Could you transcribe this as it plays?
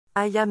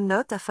I am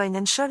not a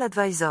financial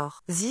advisor.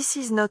 This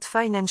is not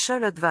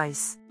financial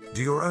advice.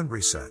 Do your own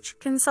research.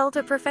 Consult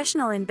a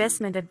professional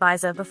investment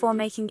advisor before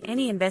making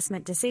any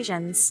investment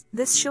decisions.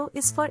 This show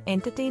is for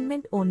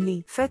entertainment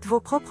only. Faites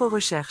vos propres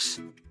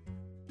recherches.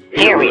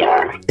 Here we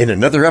are in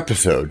another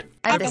episode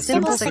of the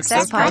Simple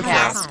Success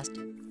Podcast.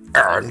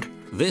 And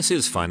this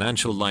is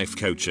financial life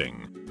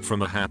coaching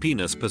from a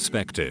happiness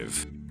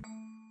perspective.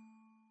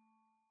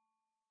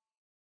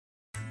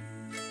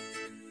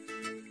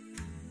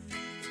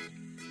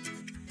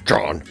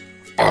 John,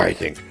 I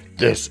think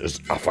this is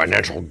a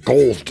financial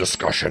goals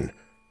discussion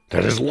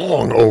that is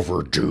long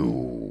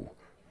overdue.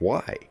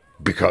 Why?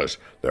 Because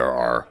there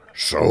are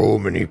so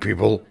many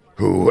people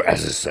who,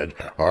 as is said,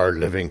 are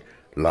living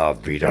la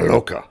vida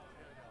loca.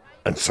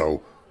 And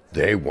so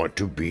they want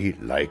to be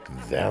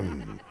like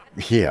them.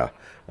 Yeah,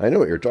 I know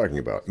what you're talking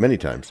about. Many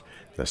times,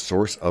 the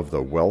source of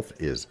the wealth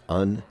is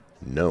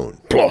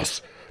unknown.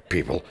 Plus,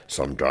 people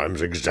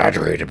sometimes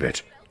exaggerate a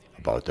bit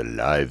about the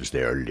lives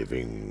they are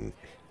living.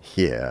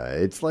 Yeah,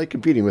 it's like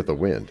competing with the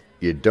wind.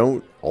 You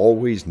don't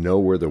always know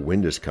where the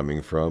wind is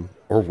coming from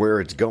or where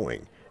it's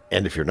going.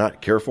 And if you're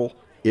not careful,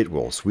 it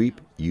will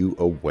sweep you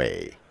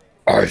away.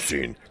 I've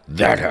seen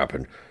that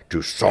happen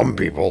to some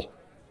people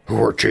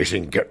who are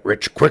chasing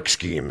get-rich-quick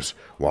schemes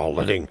while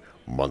letting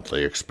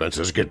monthly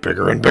expenses get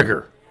bigger and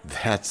bigger.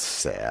 That's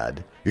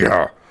sad.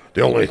 Yeah,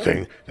 the only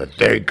thing that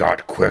they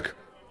got quick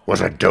was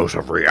a dose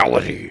of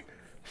reality.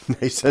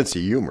 Nice sense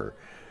of humor.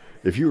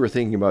 If you were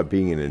thinking about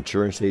being an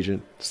insurance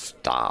agent,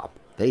 stop.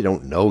 They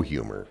don't know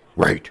humor.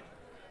 Right.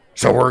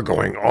 So we're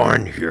going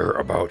on here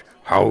about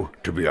how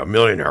to be a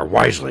millionaire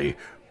wisely,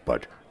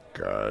 but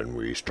can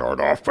we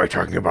start off by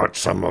talking about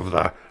some of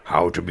the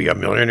how to be a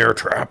millionaire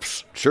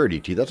traps? Sure,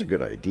 DT, that's a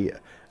good idea.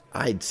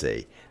 I'd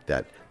say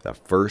that the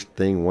first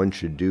thing one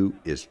should do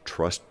is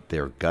trust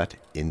their gut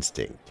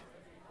instinct.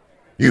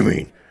 You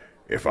mean,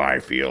 if I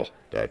feel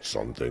that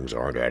some things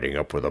aren't adding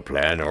up with a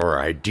plan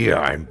or idea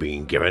I'm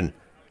being given,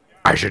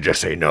 I should just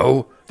say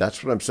no?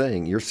 That's what I'm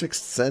saying. Your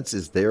sixth sense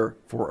is there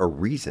for a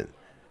reason.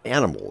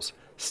 Animals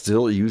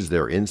still use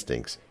their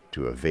instincts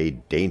to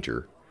evade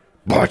danger.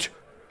 But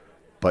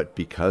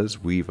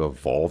because we've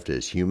evolved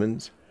as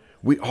humans,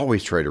 we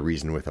always try to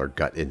reason with our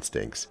gut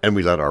instincts, and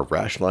we let our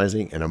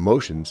rationalizing and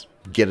emotions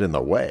get in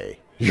the way.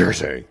 You're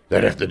saying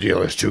that if the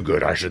deal is too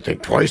good, I should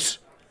think twice?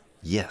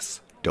 Yes,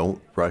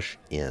 don't rush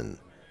in.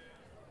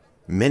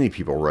 Many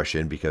people rush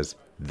in because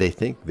they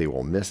think they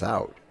will miss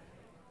out.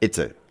 It's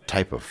a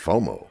type of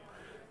FOMO.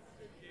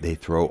 They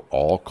throw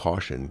all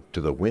caution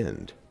to the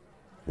wind.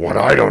 What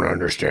I don't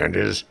understand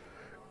is,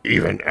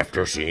 even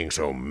after seeing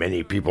so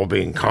many people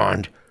being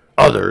conned,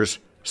 others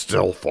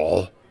still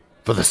fall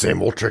for the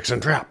same old tricks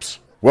and traps.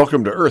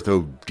 Welcome to Earth,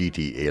 oh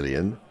DT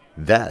alien.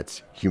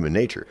 That's human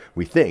nature.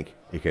 We think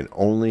it can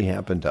only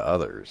happen to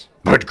others.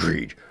 But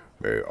greed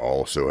may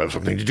also have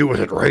something to do with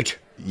it, right?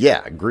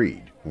 Yeah,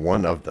 greed.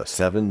 One of the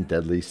 7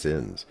 deadly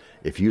sins.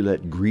 If you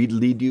let greed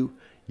lead you,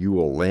 you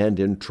will land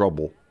in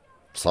trouble,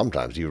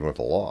 sometimes even with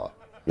the law.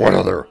 What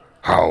other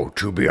how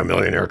to be a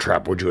millionaire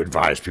trap would you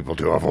advise people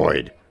to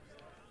avoid?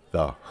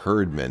 The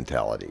herd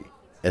mentality,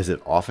 as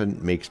it often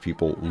makes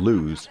people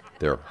lose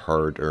their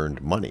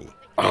hard-earned money.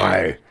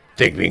 I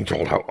think being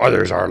told how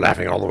others are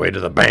laughing all the way to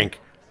the bank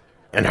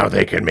and how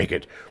they can make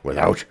it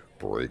without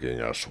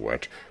breaking a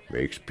sweat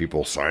makes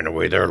people sign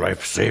away their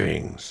life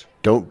savings.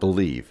 Don't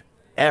believe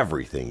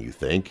everything you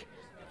think.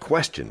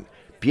 Question.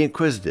 Be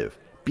inquisitive.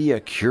 Be a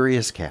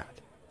curious cat.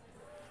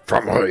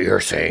 From what you're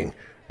saying,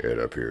 it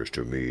appears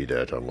to me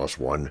that unless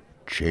one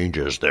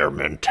changes their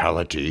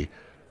mentality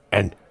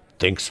and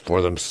thinks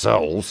for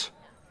themselves,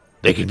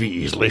 they can be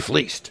easily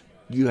fleeced.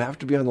 You have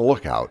to be on the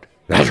lookout.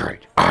 That's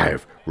right.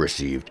 I've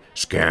received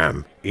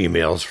scam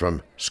emails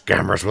from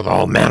scammers with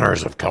all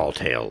manners of tall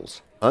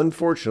tales.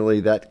 Unfortunately,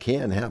 that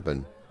can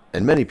happen,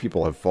 and many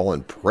people have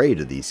fallen prey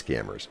to these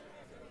scammers.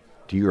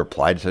 Do you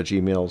reply to such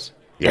emails?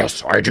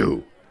 Yes, I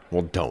do.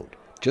 Well, don't.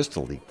 Just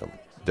delete them.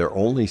 They're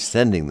only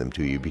sending them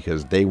to you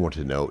because they want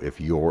to know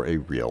if you're a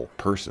real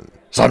person.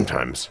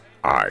 Sometimes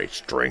I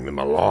string them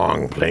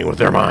along playing with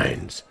their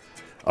minds.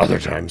 Other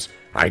times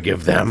I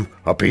give them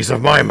a piece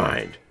of my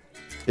mind.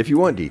 If you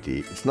want DT,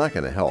 it's not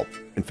going to help.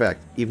 In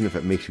fact, even if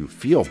it makes you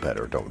feel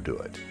better, don't do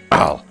it.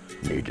 I'll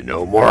need to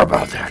know more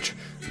about that.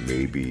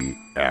 Maybe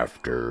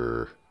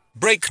after...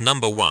 Break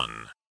number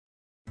 1.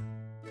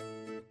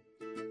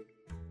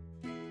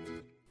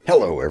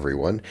 Hello,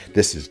 everyone.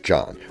 This is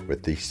John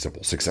with the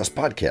Simple Success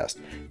Podcast,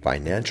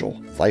 financial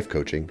life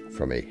coaching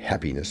from a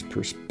happiness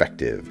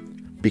perspective.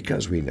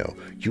 Because we know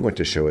you want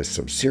to show us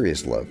some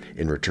serious love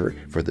in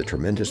return for the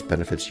tremendous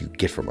benefits you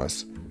get from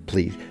us,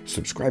 please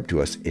subscribe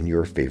to us in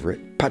your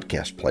favorite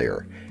podcast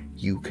player.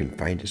 You can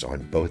find us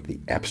on both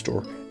the App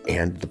Store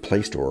and the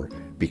Play Store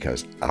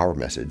because our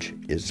message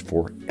is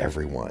for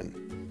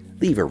everyone.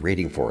 Leave a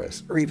rating for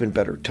us, or even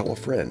better, tell a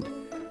friend.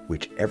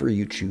 Whichever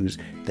you choose,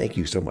 thank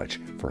you so much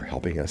for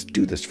helping us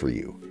do this for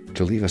you.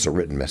 To leave us a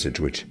written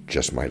message, which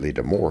just might lead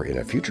to more in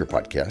a future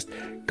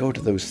podcast, go to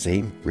those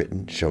same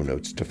written show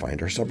notes to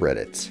find our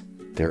subreddits.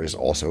 There is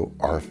also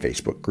our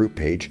Facebook group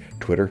page,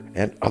 Twitter,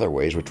 and other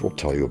ways which we'll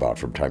tell you about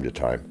from time to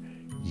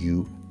time.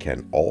 You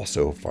can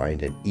also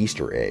find an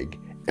Easter egg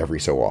every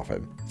so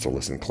often, so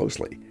listen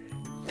closely.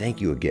 Thank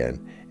you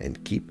again,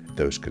 and keep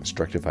those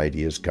constructive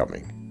ideas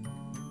coming.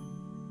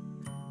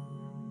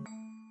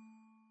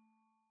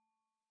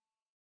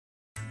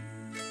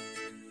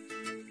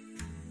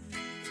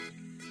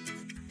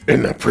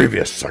 In the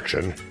previous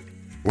section,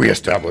 we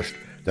established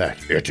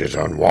that it is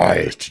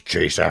unwise to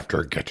chase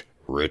after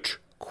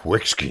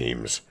get-rich-quick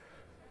schemes.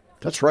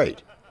 That's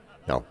right.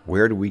 Now,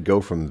 where do we go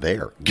from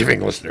there?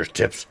 Giving listeners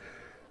tips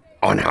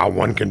on how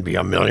one can be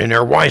a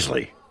millionaire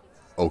wisely.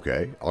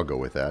 Okay, I'll go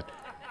with that.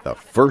 The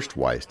first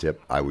wise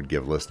tip I would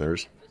give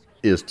listeners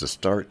is to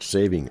start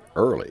saving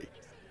early.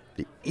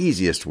 The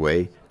easiest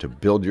way to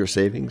build your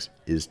savings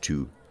is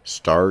to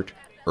start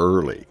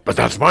early. But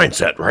that's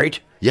mindset, right?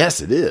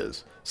 Yes, it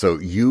is. So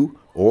you,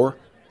 or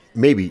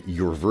maybe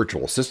your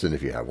virtual assistant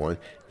if you have one,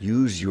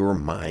 use your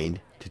mind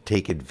to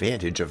take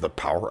advantage of the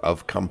power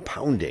of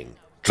compounding.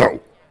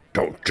 So,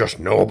 don't just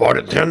know about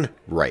it then?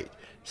 Right.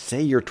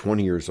 Say you're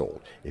 20 years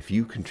old. If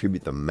you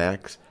contribute the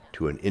max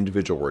to an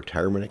individual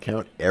retirement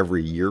account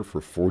every year for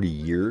 40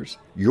 years,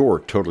 your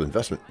total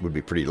investment would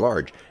be pretty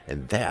large,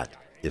 and that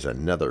is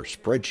another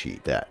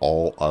spreadsheet that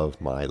all of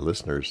my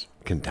listeners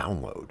can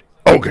download.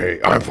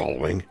 Okay, I'm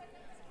following.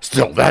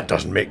 Still, that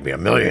doesn't make me a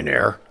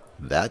millionaire.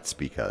 That's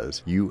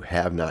because you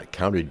have not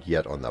counted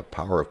yet on the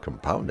power of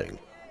compounding.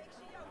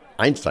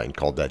 Einstein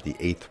called that the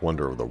eighth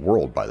wonder of the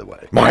world, by the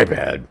way. My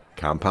bad.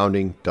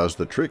 Compounding does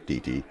the trick,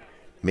 DT.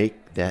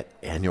 Make that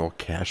annual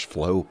cash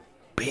flow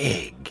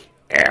big.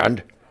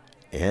 And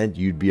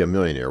you'd be a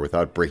millionaire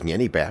without breaking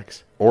any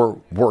backs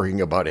or worrying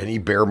about any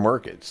bear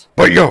markets.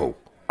 But yo,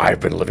 I've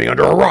been living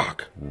under a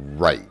rock.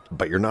 Right,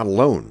 but you're not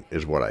alone,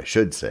 is what I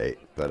should say.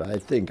 But I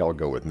think I'll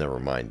go with never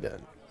mind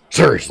then.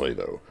 Seriously,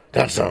 though,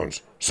 that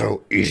sounds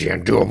so easy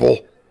and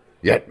doable.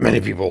 Yet many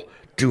people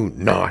do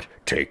not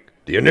take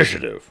the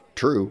initiative.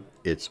 True,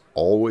 it's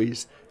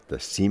always the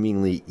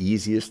seemingly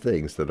easiest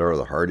things that are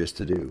the hardest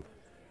to do.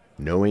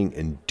 Knowing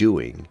and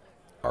doing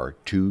are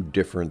two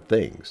different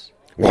things.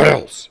 What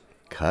else?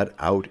 Cut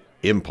out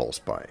impulse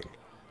buying.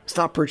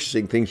 Stop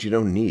purchasing things you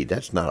don't need.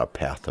 That's not a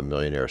path to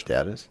millionaire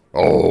status.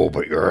 Oh,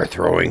 but you're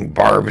throwing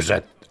barbs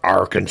at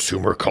our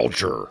consumer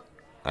culture.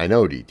 I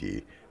know,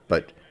 DT,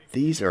 but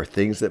these are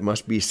things that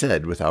must be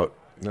said without,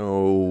 how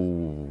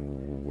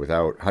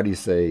do you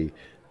say,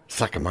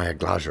 sakamaya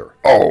glazer?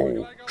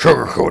 Oh,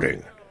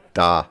 sugarcoating.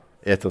 Da,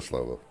 eto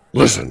slovo.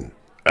 Listen,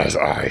 as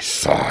I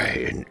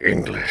sigh in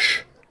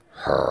English.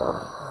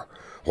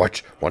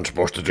 What's one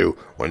supposed to do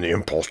when the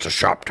impulse to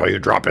shop till you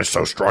drop is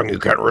so strong you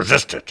can't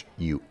resist it?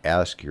 You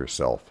ask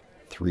yourself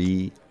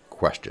 3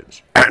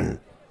 questions.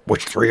 And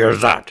which 3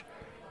 is that?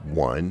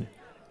 1,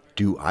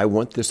 do I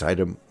want this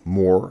item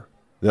more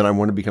than I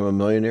want to become a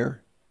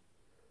millionaire?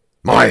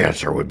 My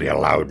answer would be a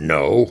loud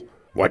no.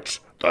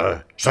 What's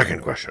the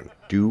second question?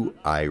 Do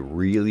I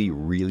really,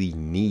 really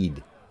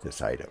need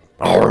this item?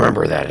 I'll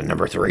remember that in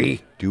number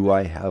 3. Do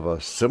I have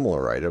a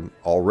similar item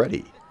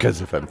already?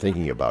 Because if I'm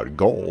thinking about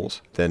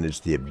goals, then it's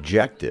the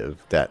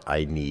objective that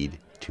I need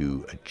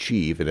to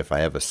achieve. And if I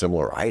have a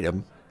similar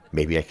item,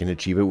 maybe I can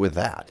achieve it with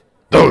that.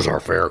 Those are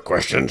fair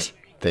questions.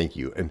 Thank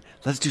you. And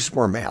let's do some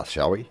more math,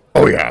 shall we?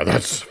 Oh yeah,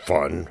 that's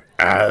fun.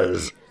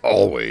 As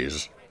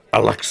always,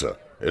 Alexa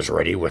is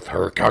ready with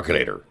her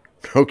calculator.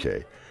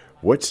 Okay.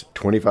 What's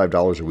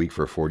 $25 a week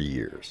for 40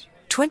 years?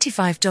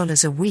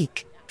 $25 a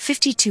week,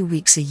 52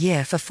 weeks a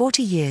year for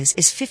 40 years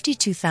is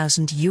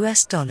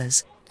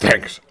 $52,000.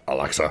 Thanks,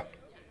 Alexa.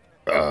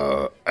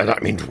 And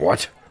that means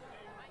what?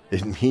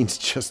 It means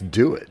just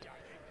do it.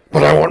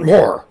 But I want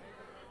more.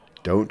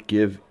 Don't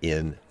give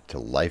in to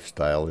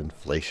lifestyle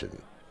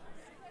inflation.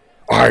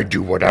 I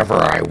do whatever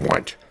I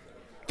want.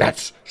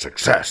 That's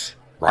success,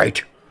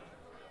 right?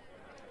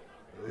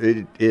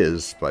 It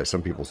is, by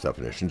some people's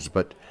definitions,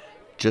 but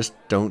just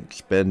don't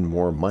spend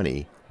more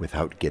money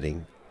without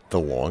getting the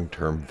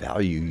long-term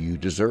value you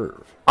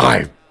deserve.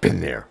 I've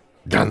been there,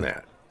 done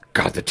that,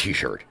 got the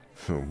t-shirt.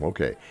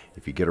 Okay,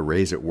 if you get a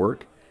raise at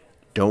work,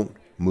 don't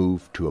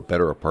move to a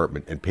better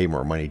apartment and pay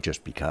more money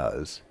just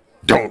because.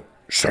 Don't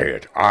say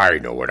it. I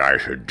know what I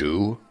should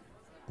do.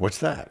 What's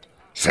that?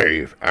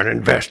 Save and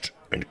invest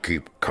and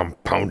keep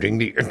compounding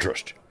the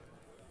interest.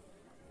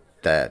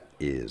 That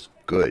is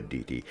good,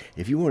 DT.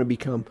 If you want to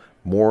become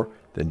more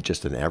than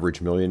just an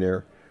average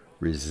millionaire,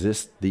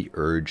 resist the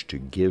urge to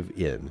give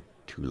in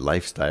to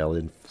lifestyle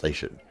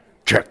inflation.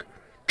 Check,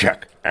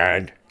 check,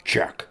 and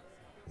check.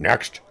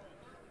 Next.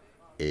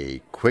 A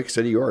quick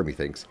study army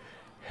thinks,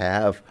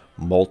 have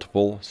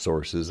multiple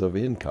sources of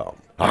income.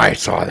 I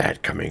saw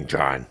that coming,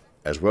 John.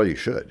 As well you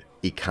should.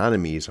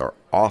 Economies are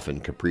often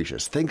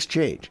capricious. Things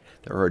change.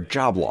 There are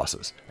job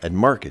losses, and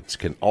markets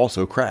can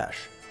also crash.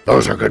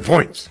 Those are good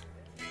points.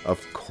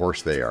 Of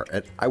course they are.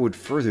 And I would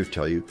further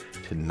tell you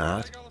to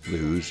not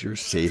lose your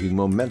saving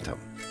momentum.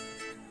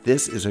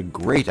 This is a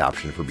great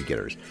option for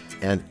beginners,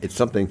 and it's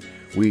something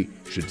we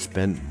should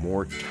spend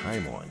more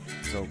time on.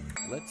 So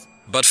let's...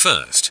 But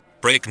first,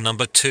 break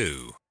number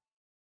 2.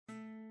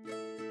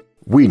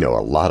 We know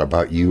a lot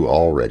about you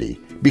already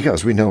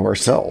because we know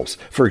ourselves.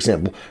 For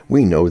example,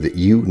 we know that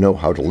you know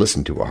how to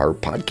listen to our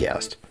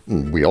podcast.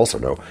 We also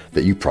know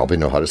that you probably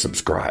know how to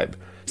subscribe.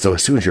 So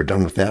as soon as you're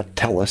done with that,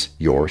 tell us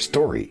your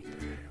story.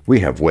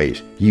 We have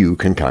ways you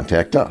can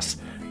contact us.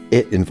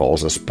 It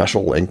involves a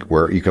special link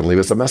where you can leave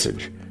us a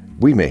message.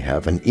 We may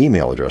have an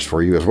email address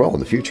for you as well in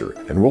the future,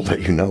 and we'll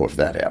let you know if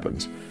that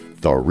happens.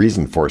 The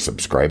reason for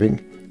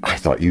subscribing? I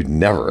thought you'd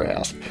never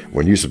ask.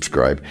 When you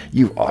subscribe,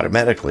 you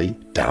automatically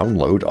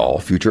download all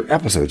future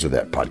episodes of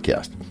that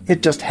podcast.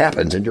 It just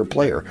happens in your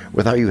player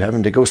without you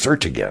having to go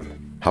search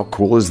again. How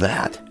cool is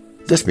that?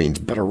 This means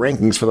better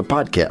rankings for the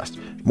podcast,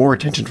 more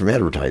attention from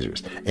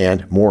advertisers,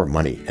 and more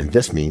money. And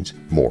this means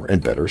more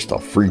and better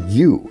stuff for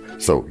you.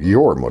 So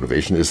your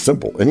motivation is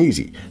simple and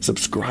easy.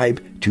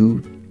 Subscribe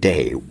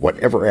today,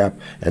 whatever app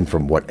and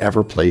from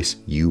whatever place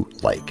you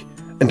like.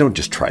 And don't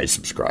just try to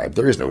subscribe.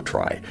 There is no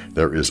try.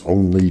 There is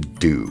only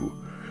do.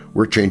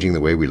 We're changing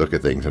the way we look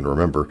at things, and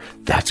remember,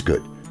 that's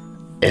good.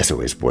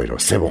 Eso es bueno,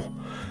 Sybil.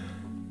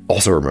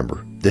 Also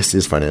remember, this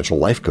is financial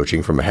life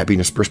coaching from a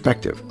happiness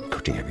perspective.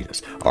 Coaching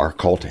happiness. Our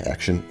call to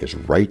action is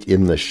right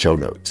in the show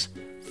notes.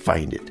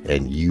 Find it,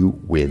 and you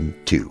win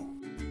too.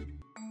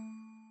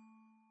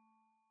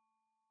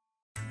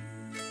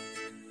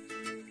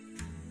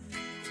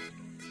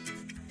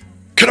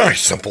 Can I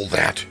simple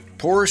that?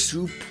 Por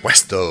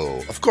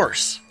supuesto. Of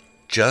course.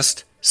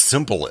 Just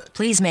simple it.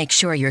 Please make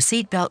sure your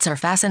seatbelts are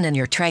fastened and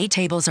your tray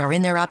tables are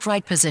in their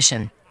upright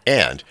position.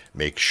 And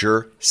make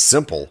sure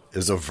simple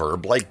is a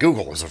verb like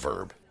Google is a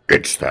verb.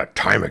 It's that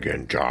time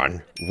again,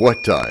 John. What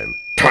time?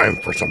 Time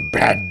for some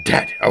bad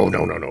debt. Oh,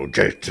 no.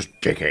 Just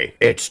JK.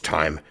 It's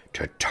time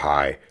to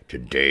tie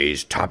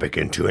today's topic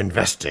into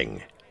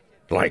investing.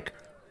 Like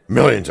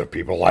millions of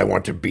people, I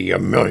want to be a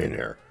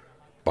millionaire.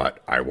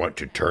 But I want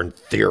to turn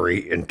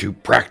theory into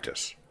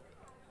practice.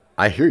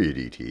 I hear you,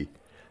 DT.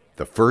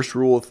 The first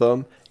rule of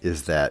thumb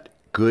is that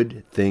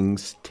good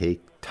things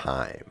take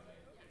time.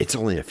 It's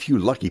only a few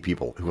lucky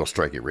people who will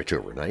strike it rich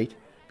overnight.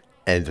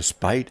 And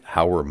despite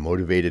how we're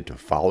motivated to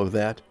follow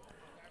that,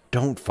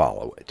 don't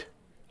follow it.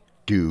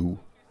 Do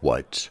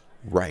what's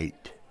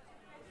right.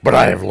 But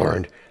I have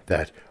learned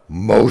that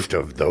most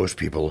of those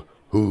people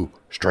who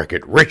strike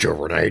it rich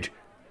overnight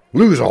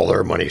lose all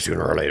their money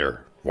sooner or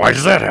later. Why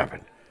does that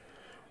happen?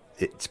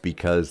 It's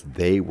because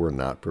they were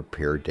not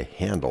prepared to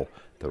handle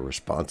the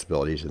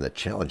responsibilities and the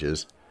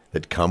challenges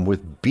that come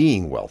with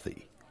being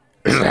wealthy.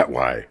 Is that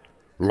why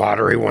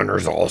lottery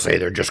winners all say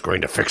they're just going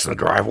to fix the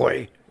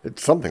driveway?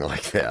 It's something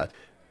like that.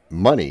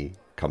 Money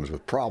comes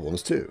with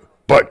problems too.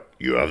 But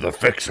you have the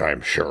fix,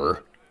 I'm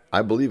sure.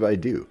 I believe I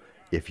do.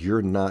 If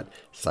you're not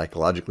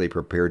psychologically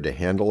prepared to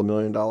handle $1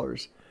 million,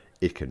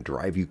 it can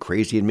drive you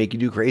crazy and make you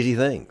do crazy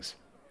things.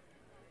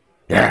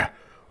 Yeah.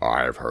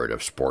 I've heard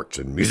of sports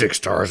and music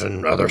stars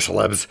and other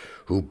celebs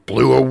who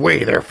blew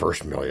away their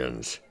first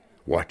millions.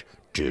 What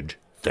did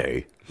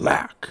they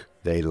lack?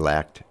 They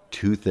lacked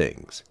two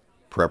things: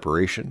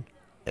 preparation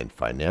and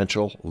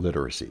financial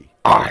literacy.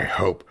 I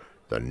hope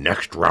the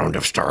next round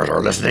of stars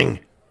are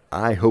listening.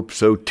 I hope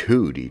so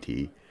too,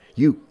 DT.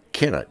 You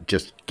cannot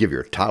just give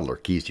your toddler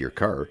keys to your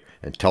car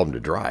and tell them to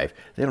drive.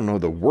 They don't know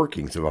the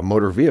workings of a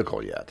motor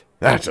vehicle yet.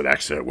 That's an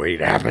excellent way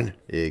to happen.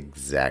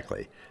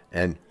 Exactly.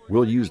 And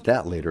we'll use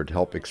that later to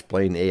help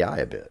explain AI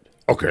a bit.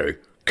 Okay,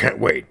 can't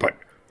wait. But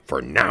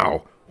for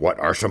now, what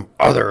are some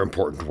other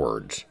important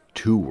words?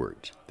 2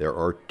 words. There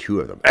are 2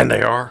 of them. And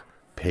they are?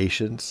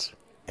 Patience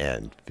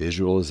and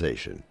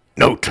visualization.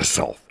 Note to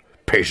self.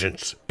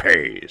 Patience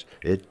pays.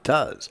 It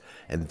does.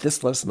 And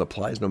this lesson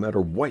applies no matter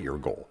what your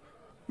goal.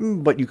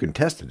 But you can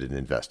test it in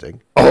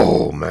investing.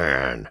 Oh,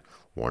 man.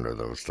 One of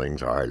those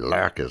things I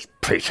lack is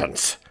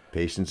patience.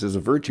 Patience is a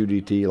virtue,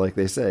 DT, like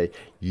they say.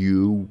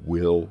 You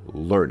will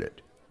learn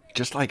it,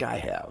 just like I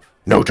have.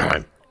 No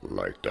time,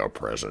 like the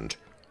present.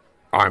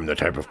 I'm the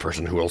type of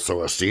person who will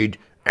sow a seed,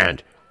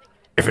 and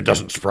if it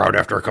doesn't sprout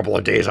after a couple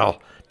of days,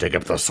 I'll dig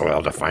up the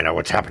soil to find out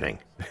what's happening.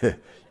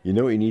 You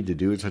know what you need to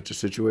do in such a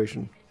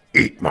situation?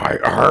 Eat my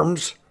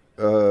arms?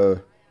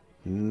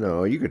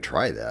 No, you could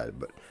try that,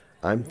 but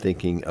I'm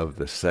thinking of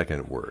the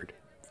second word,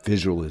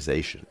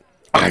 visualization.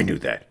 I knew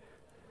that,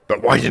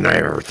 but why didn't I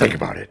ever think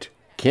about it?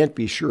 Can't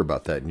be sure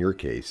about that in your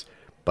case,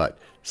 but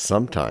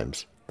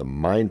sometimes the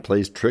mind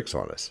plays tricks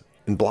on us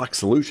and blocks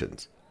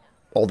solutions,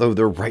 although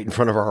they're right in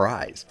front of our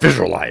eyes.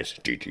 Visualize,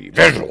 DT,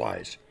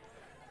 visualize.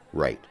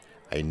 Right.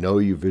 I know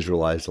you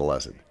visualized the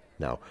lesson.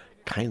 Now,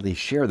 kindly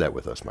share that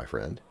with us, my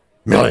friend.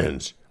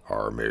 Millions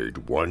are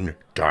made one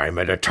dime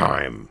at a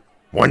time,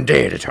 one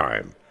day at a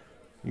time.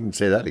 You can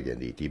say that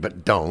again, DT,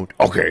 but don't.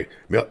 Okay.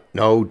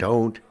 No,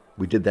 don't.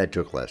 We did that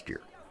joke last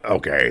year.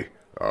 Okay.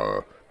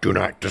 Do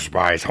not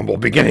despise humble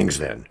beginnings,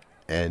 then.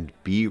 And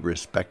be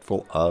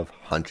respectful of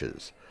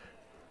hunches.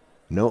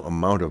 No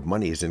amount of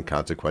money is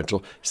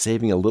inconsequential.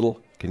 Saving a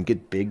little can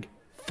get big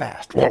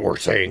fast. What we're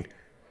saying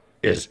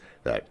is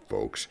that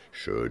folks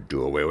should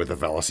do away with the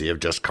fallacy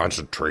of just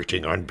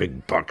concentrating on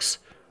big bucks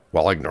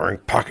while ignoring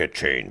pocket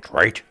change,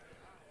 right?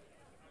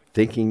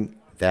 Thinking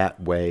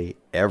that way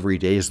every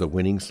day is the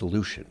winning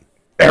solution.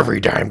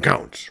 every dime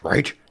counts,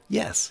 right?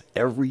 Yes,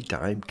 every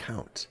dime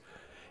counts.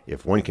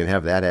 If one can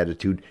have that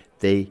attitude,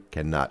 they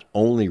can not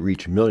only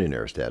reach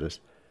millionaire status,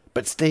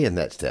 but stay in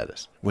that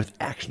status with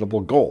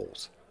actionable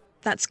goals.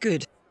 That's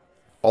good.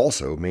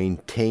 Also,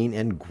 maintain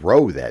and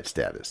grow that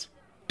status.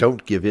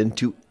 Don't give in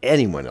to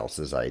anyone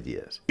else's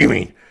ideas. You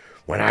mean,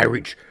 when I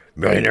reach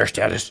millionaire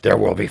status, there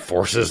will be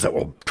forces that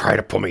will try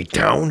to pull me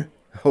down?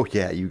 Oh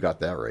yeah, you got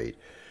that right.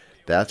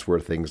 That's where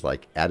things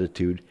like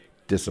attitude,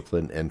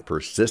 discipline, and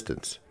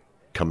persistence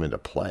come into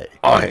play.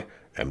 I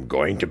am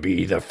going to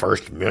be the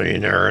first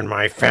millionaire in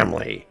my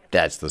family.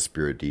 That's the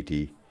spirit,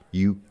 DT.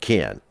 You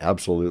can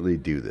absolutely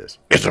do this.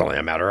 It's only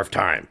a matter of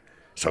time.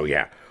 So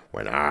yeah,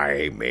 when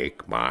I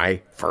make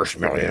my first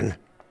million,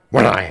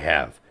 when I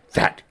have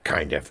that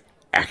kind of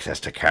access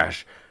to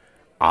cash,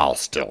 I'll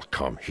still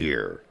come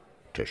here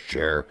to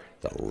share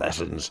the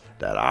lessons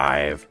that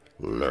I've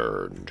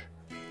learned.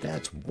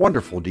 That's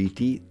wonderful,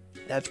 DT.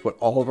 That's what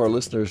all of our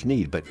listeners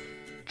need, but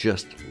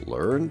just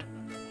learned?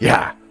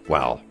 Yeah,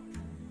 well,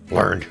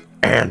 learned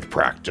and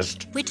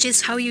practiced. Which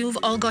is how you've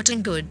all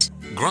gotten good.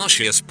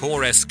 Gracias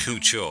por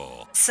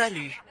escuchar.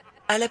 Salut.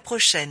 À la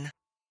prochaine.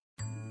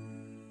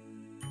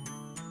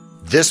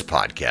 This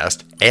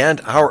podcast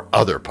and our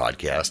other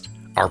podcast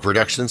are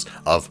productions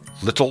of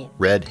Little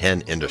Red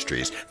Hen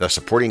Industries. The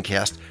supporting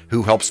cast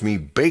who helps me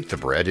bake the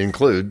bread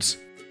includes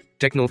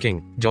Techno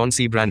King, John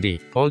C.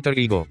 Brandy, Alter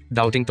Ego,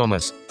 Doubting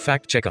Thomas,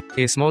 Fact Checker,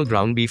 A Small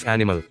Brown Beef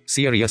Animal,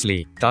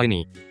 Seriously,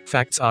 Tiny.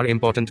 Facts are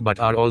important but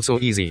are also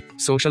easy.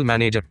 Social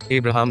Manager,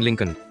 Abraham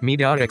Lincoln,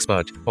 Media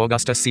Expert,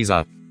 Augustus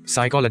Caesar.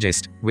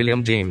 Psychologist,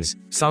 William James.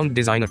 Sound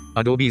Designer,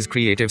 Adobe's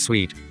Creative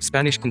Suite.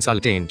 Spanish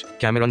Consultant,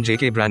 Cameron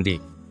J.K. Brandy.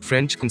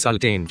 French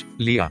Consultant,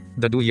 Leah,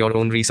 the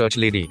Do-Your-Own Research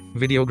Lady.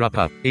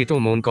 Videographer, Eto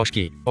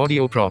Monkoshki.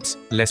 Audio Props,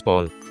 Les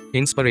Paul.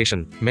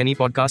 Inspiration, many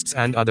podcasts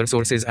and other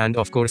sources, and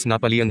of course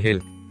Napoleon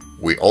Hill.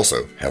 We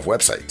also have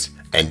websites,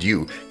 and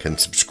you can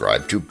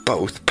subscribe to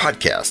both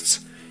podcasts.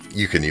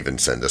 You can even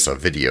send us a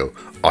video,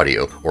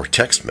 audio, or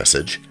text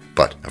message,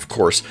 but of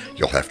course,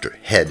 you'll have to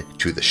head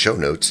to the show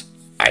notes,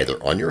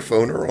 either on your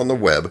phone or on the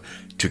web,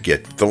 to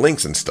get the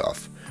links and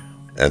stuff.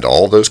 And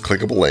all those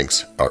clickable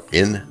links are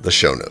in the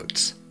show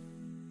notes.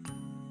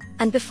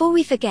 And before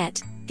we forget,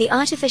 the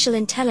artificial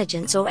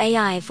intelligence or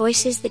AI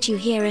voices that you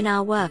hear in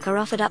our work are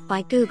offered up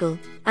by Google,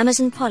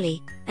 Amazon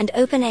Polly, and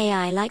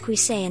OpenAI, like we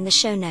say in the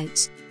show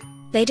notes.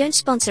 They don't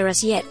sponsor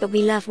us yet, but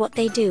we love what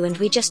they do, and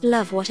we just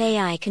love what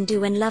AI can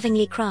do when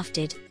lovingly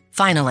crafted.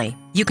 Finally,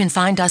 you can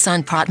find us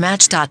on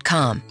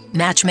podmatch.com,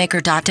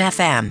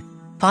 matchmaker.fm,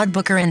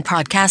 Podbooker, and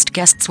podcast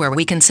guests, where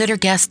we consider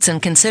guests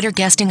and consider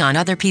guesting on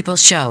other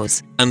people's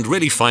shows. And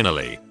really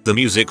finally, the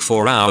music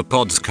for our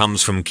pods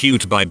comes from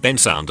Cute by Ben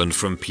Sound and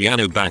from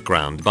Piano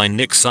Background by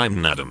Nick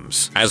Simon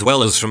Adams, as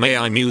well as from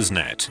AI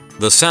MuseNet.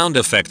 The sound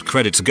effect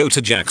credits go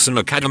to Jackson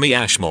Academy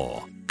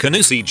Ashmore,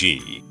 Canusi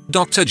G,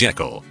 Dr.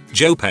 Jekyll,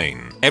 Joe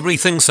Payne,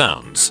 Everything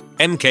Sounds,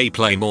 MK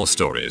Play More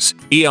Stories,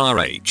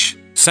 ERH,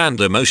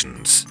 Sand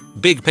Emotions,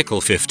 Big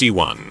Pickle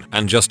 51,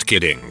 and Just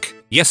Kidding.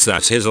 Yes,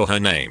 that's his or her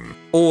name.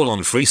 All on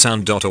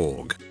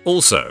freesound.org.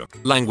 Also,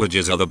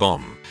 languages are the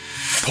bomb.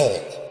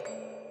 Paul.